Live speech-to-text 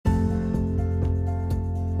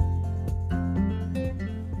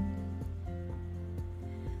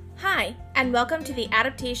and welcome to the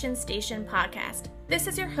Adaptation Station podcast. This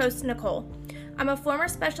is your host, Nicole. I'm a former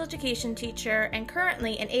special education teacher and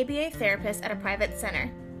currently an ABA therapist at a private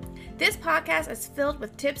center. This podcast is filled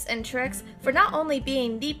with tips and tricks for not only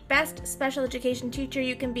being the best special education teacher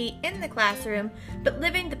you can be in the classroom, but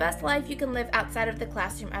living the best life you can live outside of the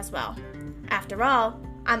classroom as well. After all,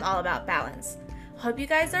 I'm all about balance. Hope you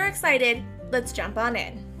guys are excited. Let's jump on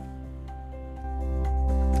in.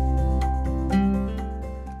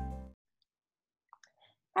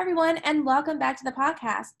 Hi everyone, and welcome back to the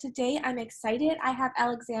podcast. Today I'm excited. I have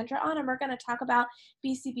Alexandra on, and we're going to talk about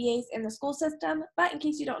BCBAs in the school system. But in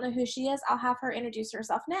case you don't know who she is, I'll have her introduce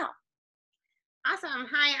herself now. Awesome.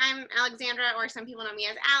 Hi, I'm Alexandra, or some people know me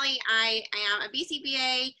as Allie. I am a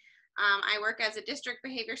BCBA. I work as a district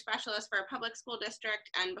behavior specialist for a public school district,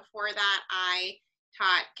 and before that I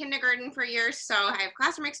taught kindergarten for years, so I have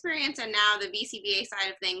classroom experience and now the BCBA side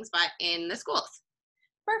of things, but in the schools.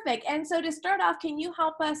 Perfect. And so to start off, can you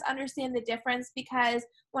help us understand the difference? Because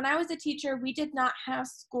when I was a teacher, we did not have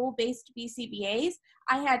school-based BCBAs.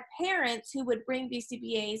 I had parents who would bring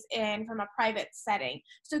BCBAs in from a private setting.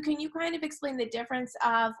 So can you kind of explain the difference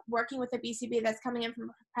of working with a BCBA that's coming in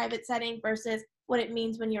from a private setting versus what it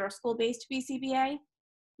means when you're a school-based BCBA?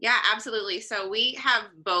 Yeah, absolutely. So we have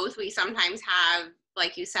both. We sometimes have,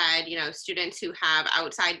 like you said, students who have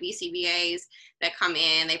outside BCBAs that come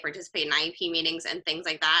in, they participate in IEP meetings and things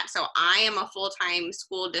like that. So I am a full-time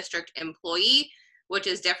school district employee, which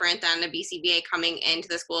is different than a BCBA coming into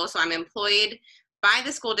the school. So I'm employed by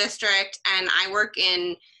the school district and I work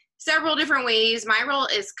in several different ways. My role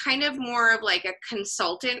is kind of more of like a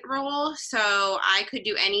consultant role. So I could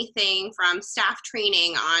do anything from staff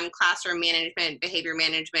training on classroom management, behavior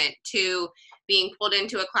management, to being pulled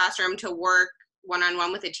into a classroom to work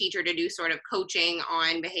one-on-one with a teacher to do sort of coaching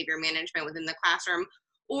on behavior management within the classroom,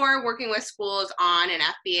 or working with schools on an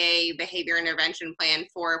FBA behavior intervention plan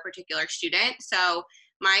for a particular student. So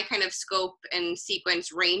my kind of scope and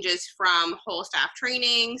sequence ranges from whole staff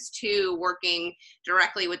trainings to working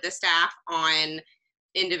directly with the staff on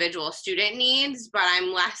individual student needs, but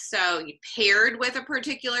I'm less so paired with a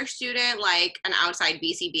particular student like an outside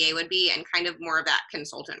BCBA would be, and kind of more of that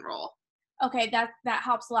consultant role. Okay, that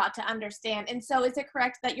helps a lot to understand. And so is it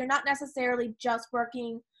correct that you're not necessarily just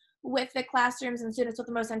working with the classrooms and students with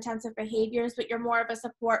the most intensive behaviors, but you're more of a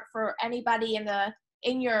support for anybody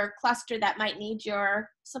in your cluster that might need your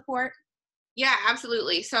support? Yeah,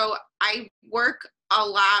 absolutely. So I work a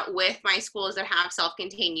lot with my schools that have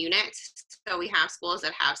self-contained units. So we have schools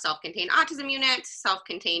that have self-contained autism units,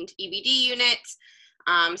 self-contained EBD units,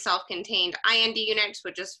 self-contained IND units,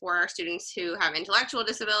 which is for our students who have intellectual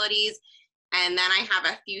disabilities. And then I have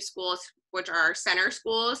a few schools which are center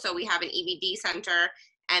schools. So we have an EBD center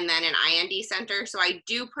and then an IND center. So I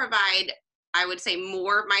do provide, I would say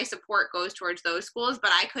more of my support goes towards those schools,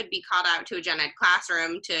 but I could be called out to a gen ed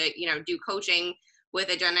classroom to, do coaching with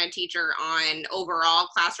a gen ed teacher on overall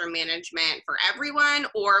classroom management for everyone,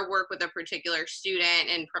 or work with a particular student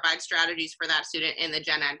and provide strategies for that student in the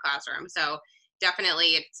gen ed classroom. So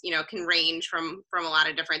definitely it's, can range from a lot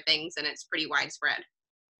of different things, and it's pretty widespread.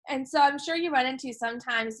 And so I'm sure you run into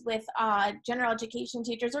sometimes with general education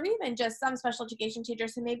teachers, or even just some special education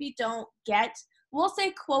teachers who maybe don't get, we'll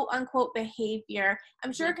say, quote unquote behavior.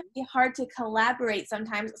 I'm sure it can be hard to collaborate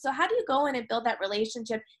sometimes. So how do you go in and build that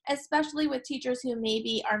relationship, especially with teachers who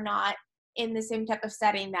maybe are not in the same type of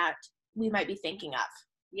setting that we might be thinking of?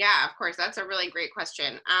 Yeah, of course. That's a really great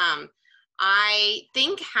question. I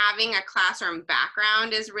think having a classroom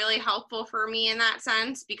background is really helpful for me in that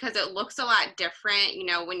sense, because it looks a lot different,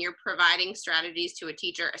 when you're providing strategies to a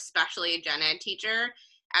teacher, especially a gen ed teacher,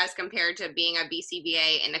 as compared to being a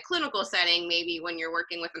BCBA in a clinical setting, maybe when you're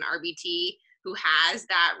working with an RBT who has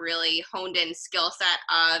that really honed in skill set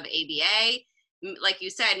of ABA. Like you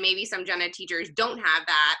said, maybe some gen ed teachers don't have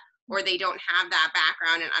that, or they don't have that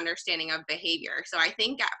background and understanding of behavior. So I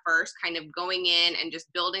think at first kind of going in and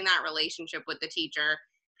just building that relationship with the teacher,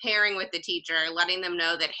 pairing with the teacher, letting them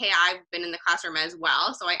know that, hey, I've been in the classroom as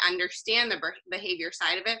well, so I understand the behavior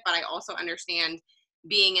side of it, but I also understand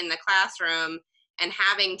being in the classroom and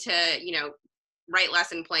having to, write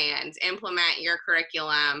lesson plans, implement your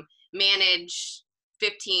curriculum, manage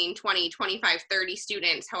 15, 20, 25, 30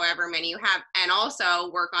 students, however many you have, and also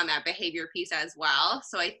work on that behavior piece as well.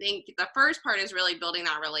 So I think the first part is really building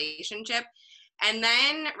that relationship, and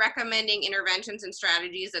then recommending interventions and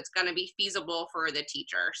strategies that's going to be feasible for the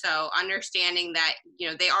teacher. So understanding that,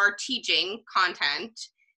 they are teaching content,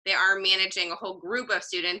 they are managing a whole group of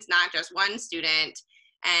students, not just one student,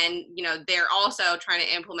 and they're also trying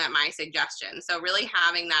to implement my suggestions. So really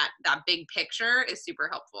having that big picture is super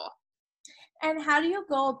helpful. And how do you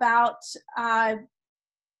go about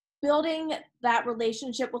building that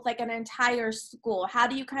relationship with like an entire school? How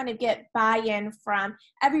do you kind of get buy-in from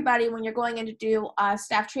everybody when you're going in to do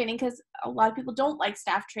staff training? Because a lot of people don't like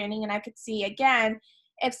staff training, and I could see again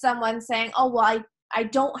if someone's saying, oh well, I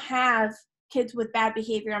don't have kids with bad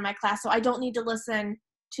behavior in my class, so I don't need to listen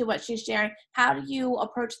to what she's sharing. How do you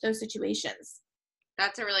approach those situations?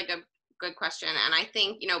 That's a really good question. And I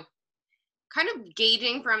think, kind of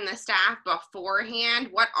gauging from the staff beforehand,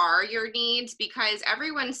 what are your needs? Because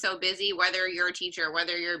everyone's so busy, whether you're a teacher,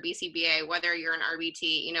 whether you're a BCBA, whether you're an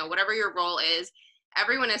RBT, whatever your role is,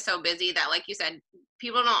 everyone is so busy that, like you said,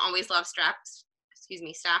 people don't always love staff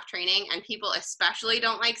training, and people especially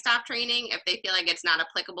don't like staff training if they feel like it's not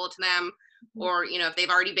applicable to them, or if they've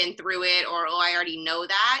already been through it, or I already know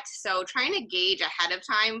that. So trying to gauge ahead of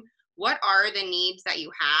time, what are the needs that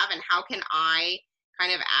you have, and how can I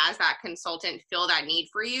kind of as that consultant fill that need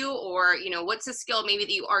for you? Or what's a skill maybe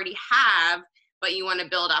that you already have but you want to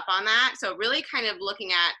build up on that? So really kind of looking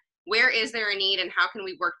at where is there a need and how can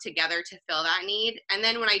we work together to fill that need. And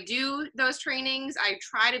then when I do those trainings, I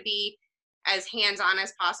try to be as hands-on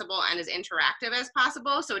as possible and as interactive as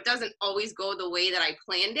possible. So it doesn't always go the way that I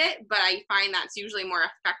planned it, but I find that's usually more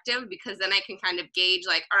effective, because then I can kind of gauge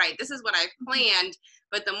like, all right, this is what I've planned,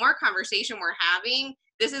 but the more conversation we're having,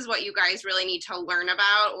 this is what you guys really need to learn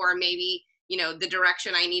about, or maybe, the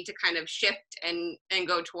direction I need to kind of shift and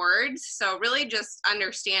go towards. So really just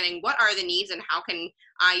understanding what are the needs and how can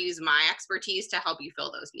I use my expertise to help you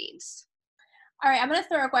fill those needs. All right, I'm going to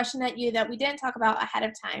throw a question at you that we didn't talk about ahead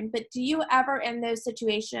of time, but do you ever in those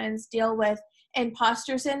situations deal with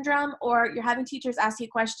imposter syndrome, or you're having teachers ask you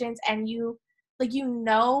questions and you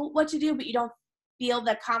know what to do, but you don't feel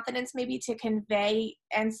the confidence maybe to convey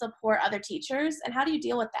and support other teachers? And how do you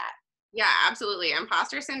deal with that? Yeah, absolutely.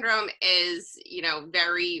 Imposter syndrome is,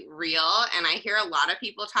 very real. And I hear a lot of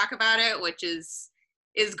people talk about it, which is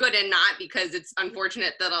good and not, because it's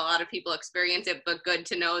unfortunate that a lot of people experience it, but good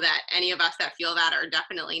to know that any of us that feel that are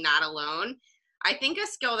definitely not alone. I think a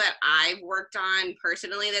skill that I've worked on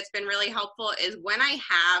personally that's been really helpful is when I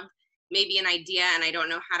have maybe an idea and I don't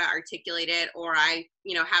know how to articulate it, or I,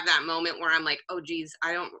 have that moment where I'm like, oh geez,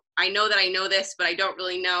 I know that I know this, but I don't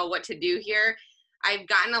really know what to do here. I've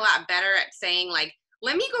gotten a lot better at saying like,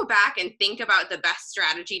 let me go back and think about the best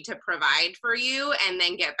strategy to provide for you and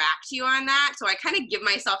then get back to you on that. So I kind of give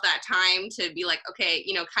myself that time to be like, okay,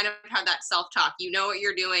 kind of have that self-talk, what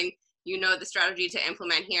you're doing, the strategy to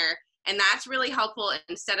implement here. And that's really helpful,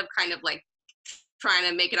 instead of kind of like trying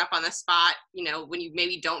to make it up on the spot, when you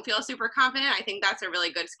maybe don't feel super confident. I think that's a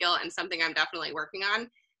really good skill and something I'm definitely working on.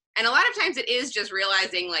 And a lot of times it is just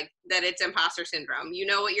realizing like that it's imposter syndrome. You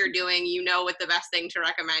know what you're doing, what the best thing to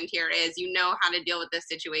recommend here is, how to deal with this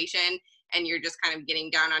situation, and you're just kind of getting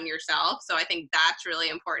down on yourself. So I think that's really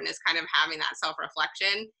important, is kind of having that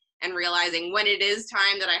self-reflection and realizing when it is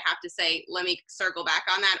time that I have to say, let me circle back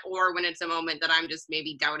on that, or when it's a moment that I'm just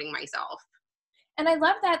maybe doubting myself. And I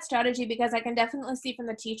love that strategy, because I can definitely see from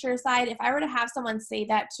the teacher side, if I were to have someone say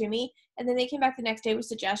that to me and then they came back the next day with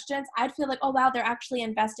suggestions, I'd feel like, oh wow, they're actually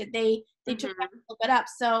invested. They took that a little bit up.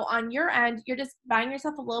 So on your end, you're just buying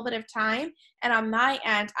yourself a little bit of time. And on my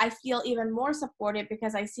end, I feel even more supported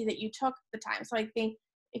because I see that you took the time. So I think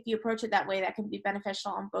if you approach it that way, that can be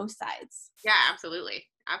beneficial on both sides. Yeah, absolutely.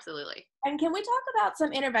 Absolutely. And can we talk about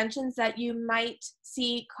some interventions that you might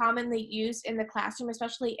see commonly used in the classroom,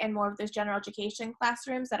 especially in more of those general education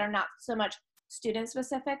classrooms that are not so much student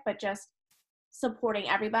specific, but just supporting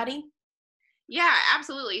everybody? Yeah,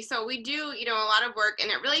 absolutely. So we do, a lot of work,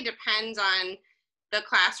 and it really depends on the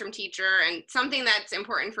classroom teacher. And something that's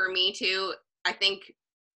important for me too, I think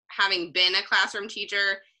having been a classroom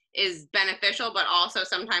teacher is beneficial, but also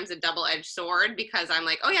sometimes a double-edged sword, because I'm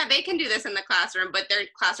like, oh yeah, they can do this in the classroom, but their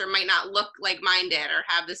classroom might not look like mine did or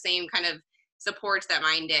have the same kind of supports that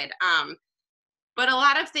mine did. But a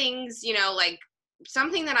lot of things, like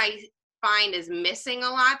something that I find is missing a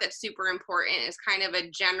lot that's super important is kind of a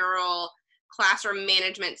general classroom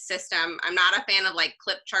management system. I'm not a fan of like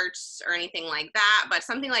clip charts or anything like that, but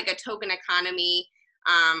something like a token economy,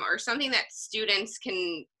 or something that students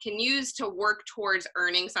can use to work towards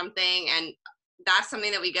earning something. And that's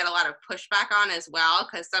something that we get a lot of pushback on as well,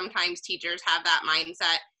 because sometimes teachers have that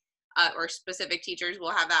mindset, or specific teachers will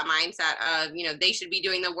have that mindset of, they should be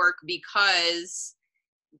doing the work because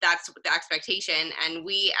that's the expectation. And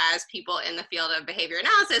we as people in the field of behavior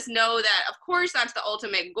analysis know that of course that's the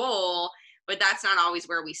ultimate goal, but that's not always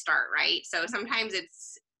where we start, right? So sometimes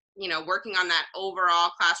it's, working on that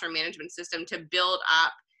overall classroom management system to build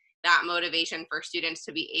up that motivation for students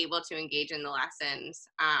to be able to engage in the lessons.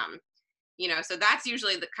 So that's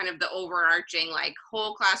usually the kind of the overarching, like,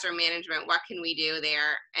 whole classroom management. What can we do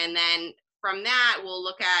there? And then from that, we'll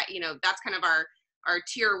look at, that's kind of our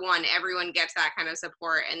tier one, everyone gets that kind of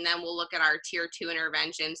support. And then we'll look at our tier two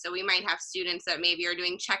intervention. So we might have students that maybe are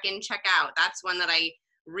doing check-in, check-out. That's one that I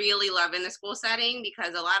really love in the school setting,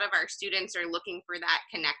 because a lot of our students are looking for that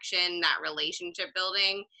connection, that relationship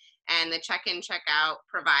building, and the check-in, check-out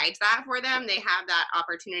provides that for them. They have that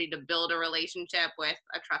opportunity to build a relationship with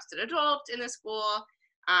a trusted adult in the school,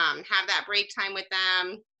 have that break time with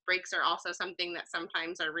them. Breaks are also something that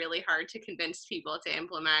sometimes are really hard to convince people to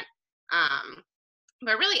implement.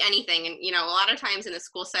 But really anything. And, a lot of times in the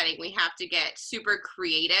school setting, we have to get super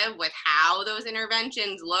creative with how those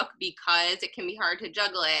interventions look, because it can be hard to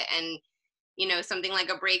juggle it. And, something like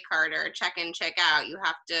a break card or a check-in, check-out, you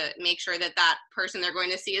have to make sure that that person they're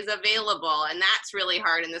going to see is available. And that's really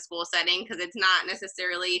hard in the school setting, because it's not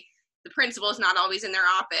necessarily, the principal's not always in their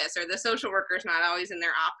office, or the social worker's not always in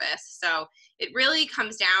their office. So it really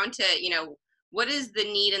comes down to, what is the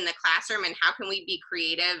need in the classroom, and how can we be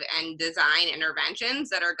creative and design interventions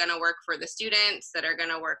that are going to work for the students, that are going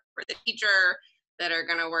to work for the teacher, that are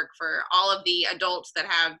going to work for all of the adults that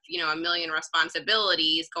have, a million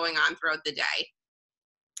responsibilities going on throughout the day.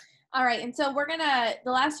 All right. And so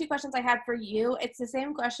the last two questions I had for you, it's the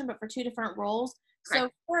same question, but for two different roles. Okay. So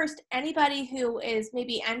first, anybody who is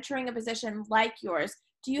maybe entering a position like yours,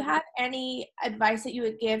 do you have any advice that you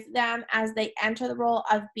would give them as they enter the role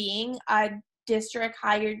of being a district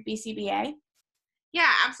hired BCBA?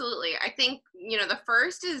 Yeah, absolutely. I think, the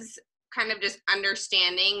first is kind of just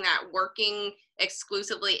understanding that working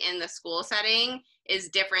exclusively in the school setting is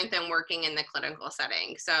different than working in the clinical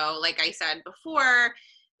setting. So like I said before,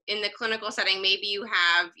 in the clinical setting, maybe you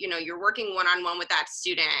have, you're working one-on-one with that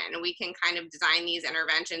student, and we can kind of design these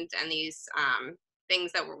interventions and these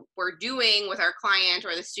things that we're doing with our client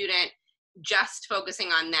or the student, just focusing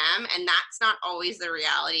on them. And that's not always the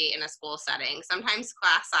reality in a school setting. Sometimes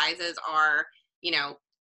class sizes are,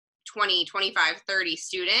 20, 25, 30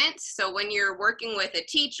 students. So when you're working with a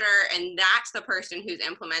teacher and that's the person who's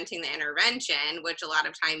implementing the intervention, which a lot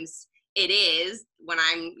of times it is, when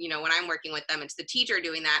I'm working with them, it's the teacher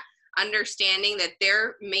doing that, understanding that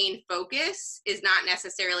their main focus is not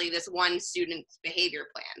necessarily this one student's behavior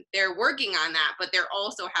plan. They're working on that, but they're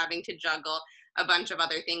also having to juggle a bunch of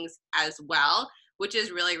other things as well, which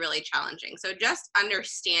is really, really challenging. So just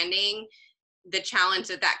understanding the challenge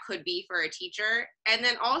that could be for a teacher. And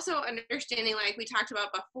then also understanding, like we talked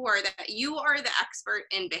about before, that you are the expert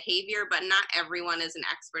in behavior, but not everyone is an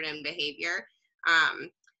expert in behavior.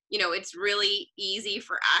 It's really easy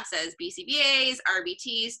for us as BCBAs,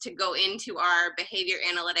 RBTs, to go into our behavior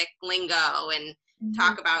analytic lingo and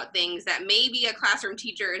talk about things that maybe a classroom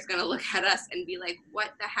teacher is going to look at us and be like,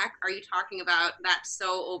 what the heck are you talking about? That's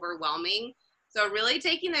so overwhelming. So really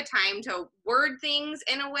taking the time to word things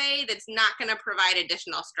in a way that's not going to provide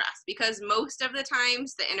additional stress, because most of the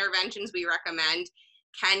times the interventions we recommend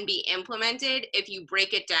can be implemented if you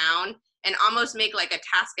break it down and almost make like a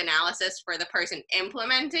task analysis for the person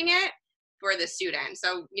implementing it for the student.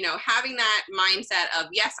 So, having that mindset of,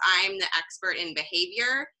 yes, I'm the expert in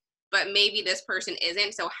behavior, but maybe this person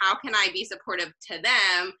isn't. So how can I be supportive to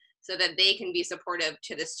them so that they can be supportive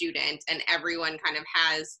to the student, and everyone kind of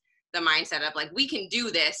has the mindset of like, we can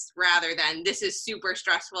do this, rather than this is super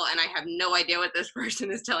stressful and I have no idea what this person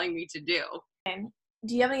is telling me to do. And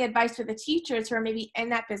do you have any advice for the teachers who are maybe in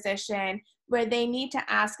that position where they need to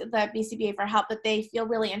ask the BCBA for help, but they feel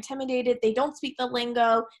really intimidated, they don't speak the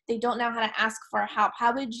lingo, they don't know how to ask for help?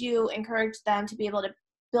 How would you encourage them to be able to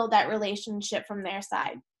build that relationship from their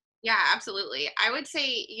side? Yeah, absolutely. I would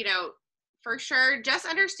say, for sure, just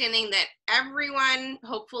understanding that everyone,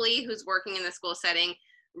 hopefully, who's working in the school setting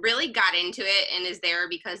really got into it and is there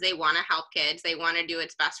because they want to help kids. They want to do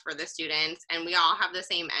what's best for the students, and we all have the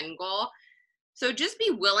same end goal. So just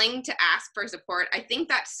be willing to ask for support. I think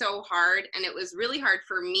that's so hard, and it was really hard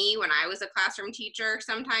for me when I was a classroom teacher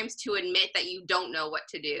sometimes to admit that you don't know what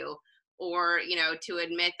to do, or, to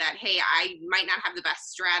admit that, hey, I might not have the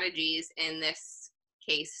best strategies in this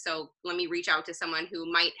case. So let me reach out to someone who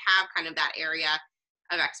might have kind of that area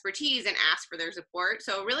of expertise and ask for their support.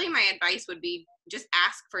 So really my advice would be just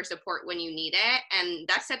ask for support when you need it. And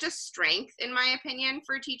that's such a strength, in my opinion,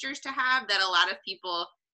 for teachers to have, that a lot of people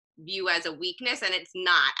view as a weakness, and it's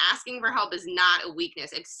not. Asking for help is not a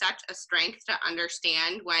weakness. It's such a strength to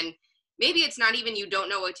understand when maybe it's not even you don't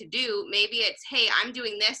know what to do. Maybe it's, hey, I'm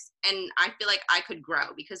doing this and I feel like I could grow,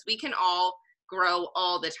 because we can all grow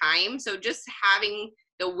all the time. So just having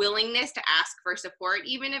the willingness to ask for support,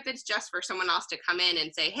 even if it's just for someone else to come in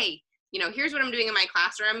and say, hey, here's what I'm doing in my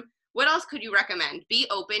classroom. what else could you recommend? Be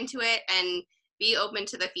open to it and be open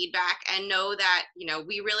to the feedback, and know that,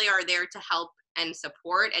 we really are there to help and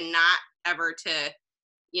support, and not ever to,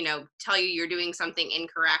 tell you you're doing something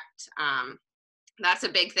incorrect. That's a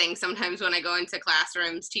big thing. Sometimes when I go into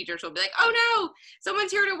classrooms, teachers will be like, oh no,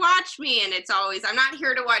 someone's here to watch me. And it's always, I'm not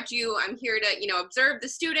here to watch you. I'm here to, observe the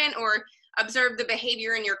student or observe the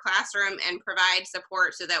behavior in your classroom and provide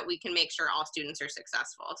support so that we can make sure all students are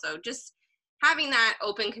successful. So just having that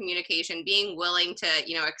open communication, being willing to,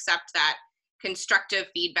 accept that constructive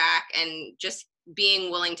feedback, and just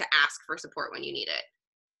being willing to ask for support when you need it.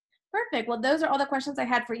 Perfect. Well, those are all the questions I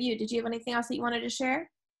had for you. Did you have anything else that you wanted to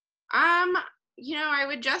share? I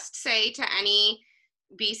would just say to any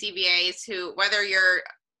BCBAs who, whether you're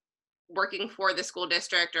working for the school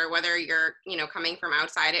district or whether you're, coming from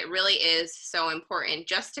outside, it really is so important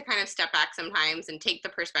just to kind of step back sometimes and take the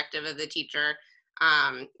perspective of the teacher.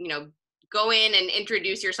 Go in and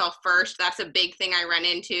introduce yourself first. That's a big thing I run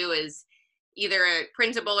into, is either a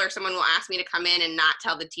principal or someone will ask me to come in and not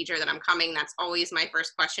tell the teacher that I'm coming. That's always my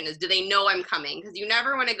first question, is do they know I'm coming? Because you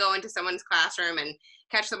never want to go into someone's classroom and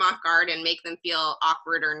catch them off guard and make them feel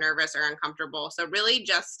awkward or nervous or uncomfortable. So really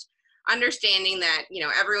just understanding that,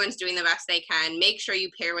 everyone's doing the best they can. Make sure you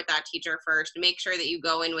pair with that teacher first. Make sure that you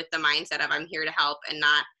go in with the mindset of I'm here to help, and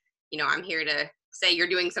not, I'm here to say you're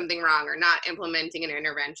doing something wrong or not implementing an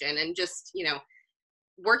intervention, and just,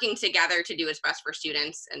 working together to do what's best for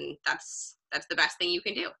students. And that's the best thing you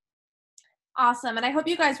can do. Awesome. And I hope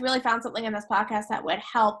you guys really found something in this podcast that would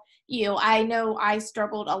help you. I know I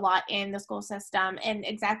struggled a lot in the school system, and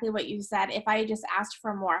exactly what you said, if I just asked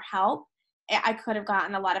for more help, I could have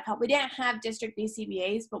gotten a lot of help. We didn't have district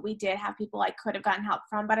BCBAs, but we did have people I could have gotten help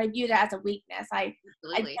from, but I viewed it as a weakness. I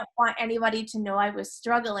didn't want anybody to know I was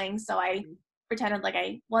struggling, so I pretended like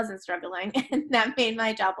I wasn't struggling, and that made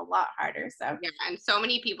my job a lot harder. So yeah, and so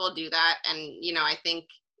many people do that. And, I think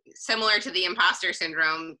similar to the imposter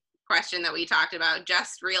syndrome question that we talked about,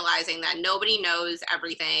 just realizing that nobody knows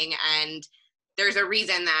everything, and there's a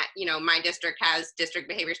reason that, my district has district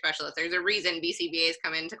behavior specialists. There's a reason BCBAs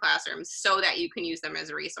come into classrooms, so that you can use them as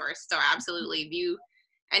a resource. So absolutely view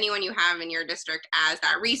anyone you have in your district as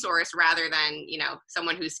that resource, rather than,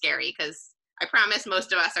 someone who's scary, because I promise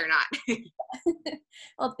most of us are not.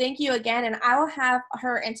 Well, thank you again. And I will have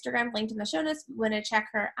her Instagram linked in the show notes if you want to check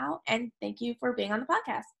her out. And thank you for being on the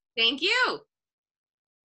podcast. Thank you.